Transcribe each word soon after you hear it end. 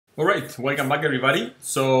Alright, welcome back everybody.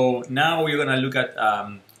 So now we're gonna look at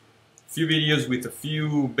a few videos with a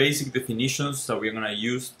few basic definitions that we're gonna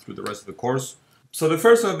use through the rest of the course. So the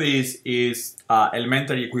first of these is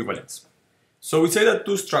elementary equivalence. So we say that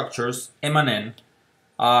two structures, M and N,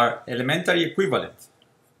 are elementary equivalent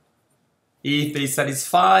if they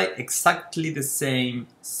satisfy exactly the same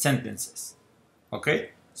sentences. Okay?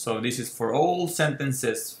 So this is for all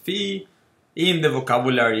sentences phi in the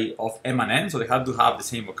vocabulary of M and N, so they have to have the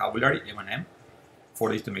same vocabulary, M and N,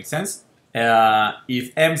 for this to make sense.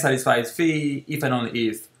 If M satisfies phi, if and only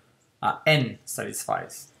if N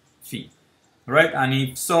satisfies phi, right? And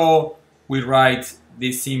if so, we write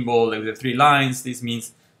this symbol with the three lines. This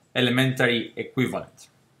means elementary equivalent.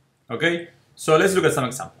 Okay, so let's look at some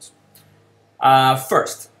examples.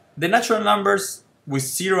 First, the natural numbers with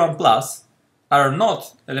 0 and plus are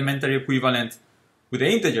not elementary equivalent with the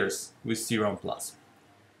integers with 0 and plus.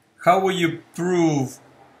 How will you prove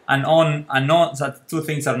that two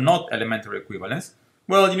things are not elementary equivalents?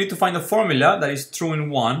 Well, you need to find a formula that is true in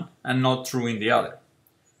one and not true in the other.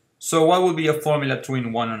 So what would be a formula true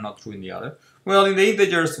in one and not true in the other? Well, in the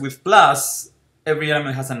integers with plus, every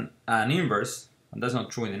element has an inverse, and that's not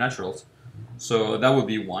true in the naturals. So that would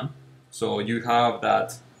be 1. So you have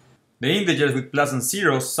that the integers with plus and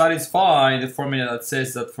 0 satisfy the formula that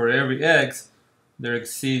says that for every x, there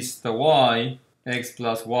exists a y, x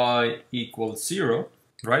plus y equals 0,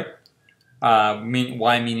 right?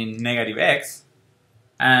 Y meaning negative x.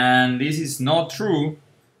 And this is not true.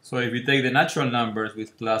 So if you take the natural numbers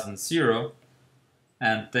with plus and 0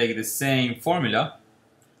 and take the same formula,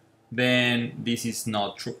 then this is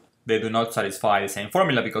not true. They do not satisfy the same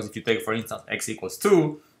formula because if you take, for instance, x equals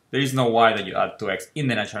 2, there is no y that you add to x in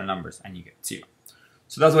the natural numbers and you get 0.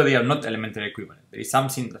 So that's why they are not elementary equivalent. There is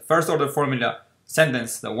something, the first order formula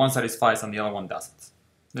sentence that one satisfies and the other one doesn't.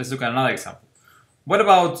 Let's look at another example. What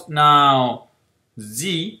about now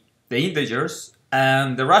z, the integers,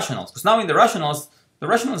 and the rationals? Because now in the rationals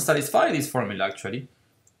satisfy this formula actually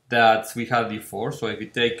that we had before. So if you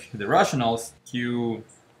take the rationals, q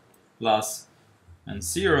plus and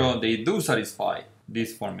 0, they do satisfy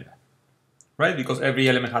this formula, right? Because every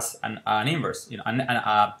element has an inverse, an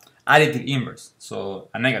additive inverse, so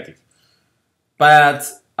a negative. But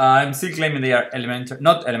I'm still claiming they are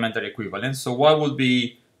not elementary equivalent. So what would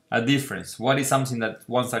be a difference? What is something that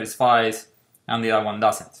one satisfies and the other one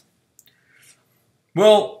doesn't?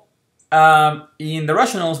 Well, in the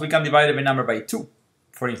rationals, we can divide every number by 2,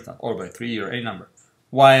 for instance, or by 3 or any number.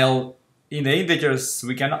 While in the integers,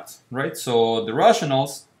 we cannot, right? So the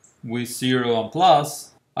rationals with 0 and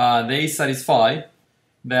plus, they satisfy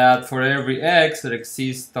that for every x, there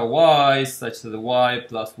exists a y such that the y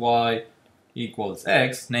plus y equals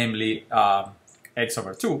x, namely x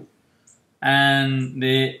over 2. And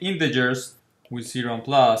the integers with 0 and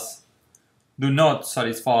plus do not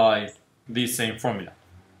satisfy this same formula,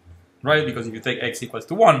 right? Because if you take x equals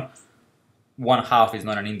to 1, 1/2 is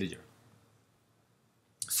not an integer.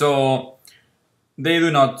 So they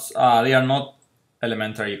are not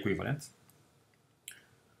elementary equivalent.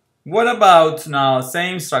 What about now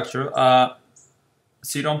same structure,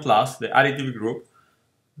 0 and plus, the additive group,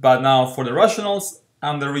 but now for the rationals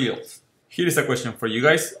and the reals? Here is a question for you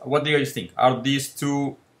guys. What do you guys think? Are these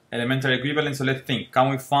two elementary equivalent? So let's think. Can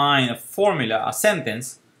we find a formula, a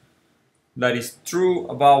sentence, that is true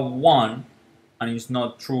about one and is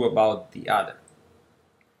not true about the other?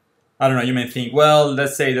 I don't know, you may think, well,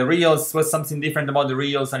 let's say the reals was something different about the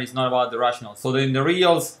reals and it's not about the rationals. So in the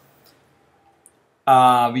reals,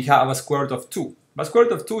 we have a square root of 2. But square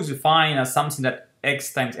root of 2 is defined as something that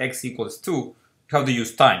x times x equals 2. You have to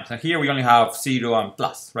use times. And here we only have 0 and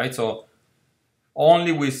plus, right? So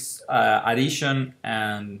only with addition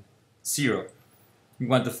and 0, we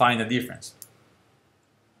want to find a difference.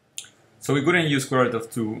 So we couldn't use square root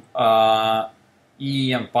of 2.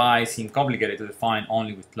 E and pi seem complicated to define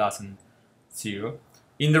only with plus and 0.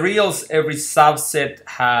 In the reals, every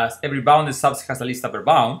bounded subset has a least upper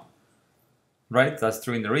bound, right? That's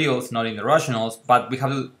true in the reals, not in the rationals, but we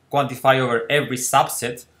have to quantify over every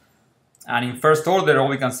subset. And in first order, all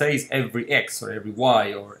we can say is every x or every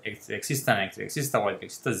y, or exists an x, exists a y,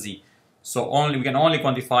 exists a z. So we can only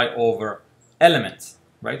quantify over elements,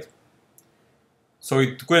 right? So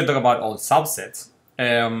we couldn't talk about all subsets.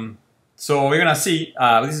 So we're gonna see,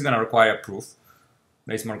 this is gonna require a proof.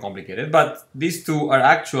 It's more complicated, but these two are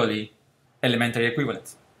actually elementary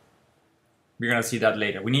equivalent. We're gonna see that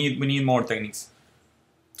later. We need more techniques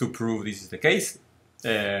to prove this is the case.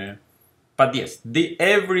 But yes,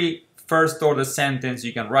 every first order sentence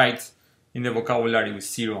you can write in the vocabulary with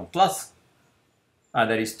 0 and plus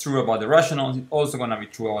that is true about the rationals, it's also gonna be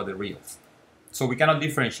true about the reals. So we cannot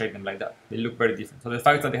differentiate them like that. They look very different. So the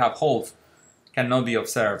fact that they have holes cannot be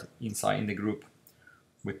observed inside in the group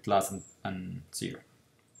with plus and 0.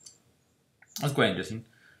 That's quite interesting.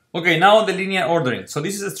 Okay, now the linear ordering. So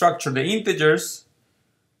this is a structure, the integers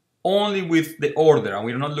only with the order, and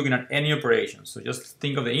we're not looking at any operations. So just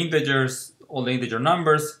think of the integers, all the integer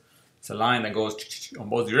numbers. It's a line that goes on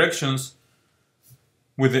both directions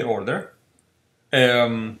with the order.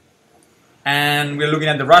 And we're looking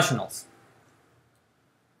at the rationals.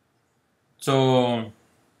 So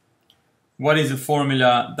what is the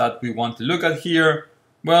formula that we want to look at here?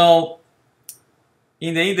 Well,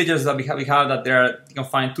 in the integers that we have that there are, you can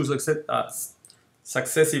find two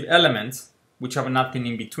successive elements which have nothing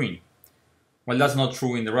in between. Well, that's not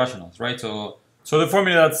true in the rationals, right? So the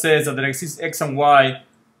formula that says that there exists x and y,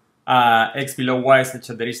 x below y, such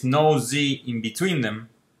that there is no z in between them,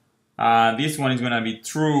 this one is going to be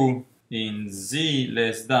true in z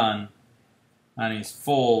less than, and is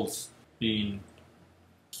false in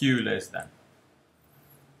q less than.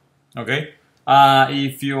 Okay?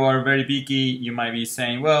 If you are very picky, you might be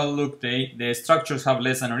saying, well, look, the structures have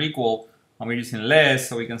less than or equal, and we're using less,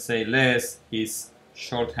 so we can say less is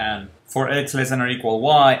shorthand for x less than or equal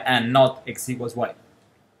y and not x equals y.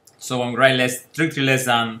 So when we write less, strictly less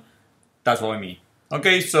than, that's what we mean.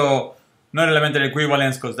 Okay, so not elementary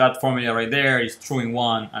equivalence, because that formula right there is true in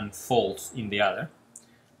one and false in the other.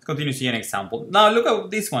 Let's continue seeing an example. Now look at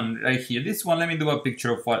this one right here. This one, let me do a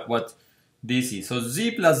picture of what this is. So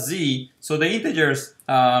z plus z, so the integers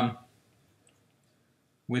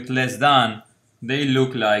with less than, they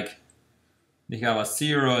look like they have a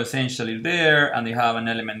 0 essentially there, and they have an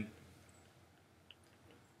element,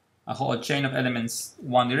 a whole chain of elements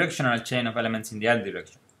one direction and a chain of elements in the other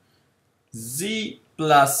direction. Z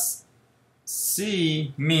plus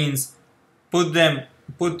C means put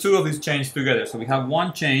two of these chains together. So we have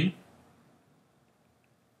one chain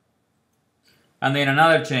and then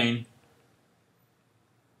another chain,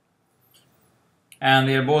 and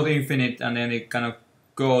they are both infinite, and then they kind of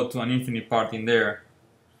go to an infinite part in there.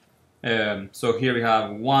 So here we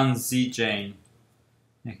have one Z chain,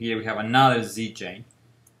 and here we have another Z chain,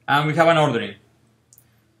 and we have an ordering.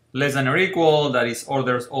 Less than or equal, that is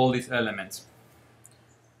orders all these elements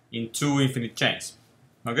in two infinite chains.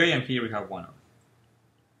 Okay, and here we have one.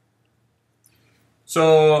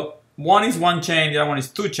 So one is one chain, the other one is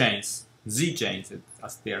two chains, Z chains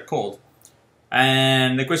as they are called.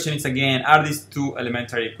 And the question is again, are these two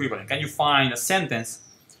elementary equivalent? Can you find a sentence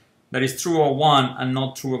that is true about one and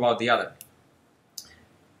not true about the other?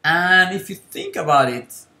 And if you think about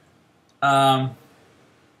it,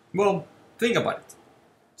 well, think about it.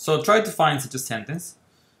 So try to find such a sentence,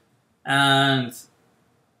 and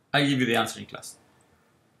I'll give you the answer in class.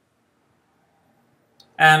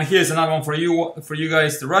 And here's another one for you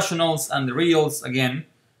guys, the rationals and the reals again,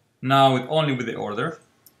 now only with the order.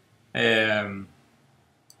 And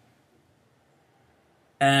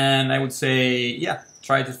I would say, yeah,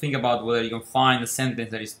 try to think about whether you can find a sentence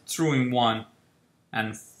that is true in one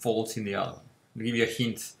and false in the other one. I'll give you a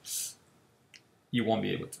hint, you won't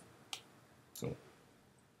be able to. So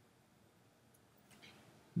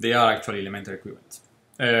they are actually elementary equivalent,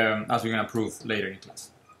 as we're going to prove later in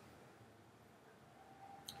class.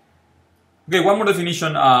 Okay, one more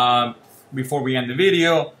definition before we end the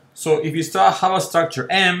video. So if you have a structure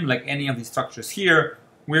M, like any of these structures here,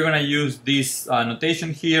 we're going to use this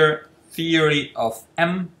notation here, theory of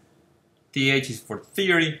M. TH is for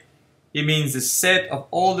theory. It means the set of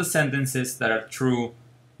all the sentences that are true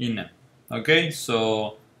in M. Okay,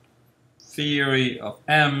 so theory of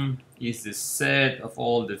M is the set of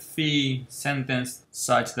all the phi sentence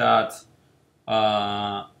such that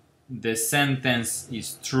the sentence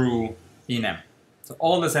is true in M. So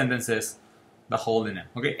all the sentences that hold in M.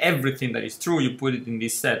 Okay, everything that is true, you put it in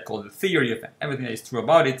this set called the theory of M. Everything that is true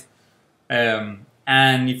about it.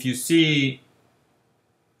 And if you see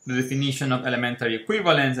the definition of elementary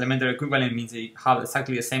equivalence means they have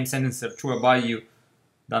exactly the same sentences that are true about you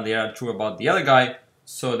than they are true about the other guy.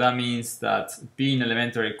 So that means that being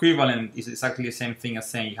elementary equivalent is exactly the same thing as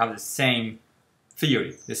saying you have the same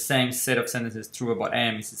theory. The same set of sentences true about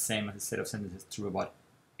M is the same as the set of sentences true about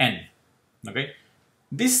N. Okay?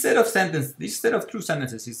 This set of true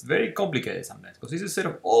sentences is very complicated sometimes, because this is a set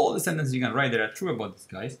of all the sentences you can write that are true about these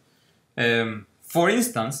guys. For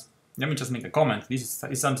instance, let me just make a comment. This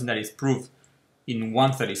is something that is proved in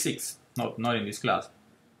 136, not in this class.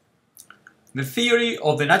 The theory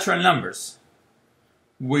of the natural numbers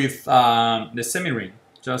with the semi-ring,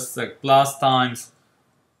 just like plus times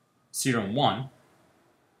 0 and 1,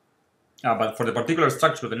 but for the particular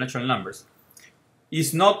structure of the natural numbers,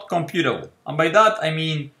 is not computable. And by that I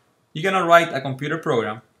mean you're gonna write a computer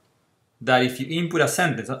program that if you input a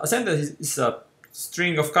sentence is a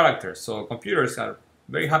string of characters, so computers are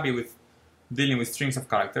very happy with dealing with strings of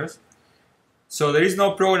characters. So there is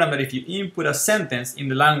no program that if you input a sentence in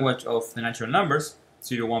the language of the natural numbers,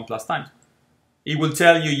 0, 1 plus times, it will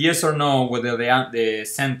tell you yes or no whether the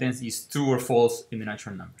sentence is true or false in the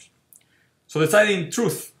natural numbers. So deciding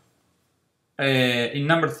truth in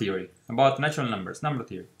number theory, about natural numbers, number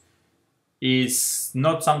theory, is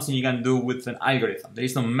not something you can do with an algorithm. There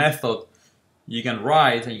is no method you can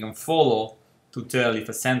write and you can follow to tell if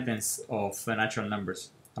a sentence of the natural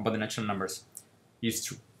numbers, about the natural numbers, is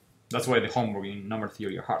true. That's why the homework in number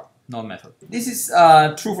theory are hard, not method. This is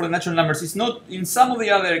true for the natural numbers. It's not in some of the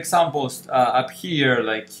other examples up here,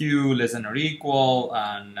 like q less than or equal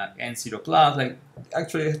and n0 plus. Like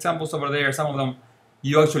actually, examples over there, some of them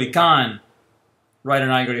you actually can write an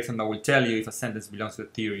algorithm that will tell you if a sentence belongs to the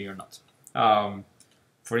theory or not.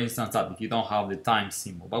 For instance, that if you don't have the times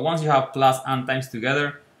symbol. But once you have plus and times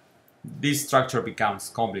together, this structure becomes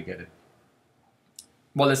complicated.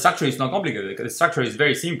 Well, the structure is not complicated. The structure is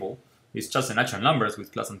very simple. It's just the natural numbers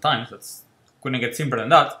with plus and times. That's couldn't get simpler than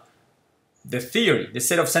that. The theory, the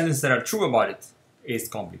set of sentences that are true about it, is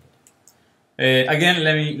complicated. Again,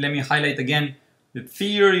 let me highlight again. The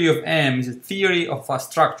theory of M is a theory of a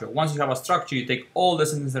structure. Once you have a structure, you take all the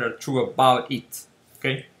sentences that are true about it.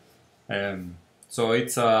 Okay, so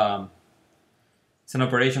it's an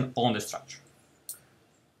operation on the structure.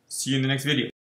 See you in the next video.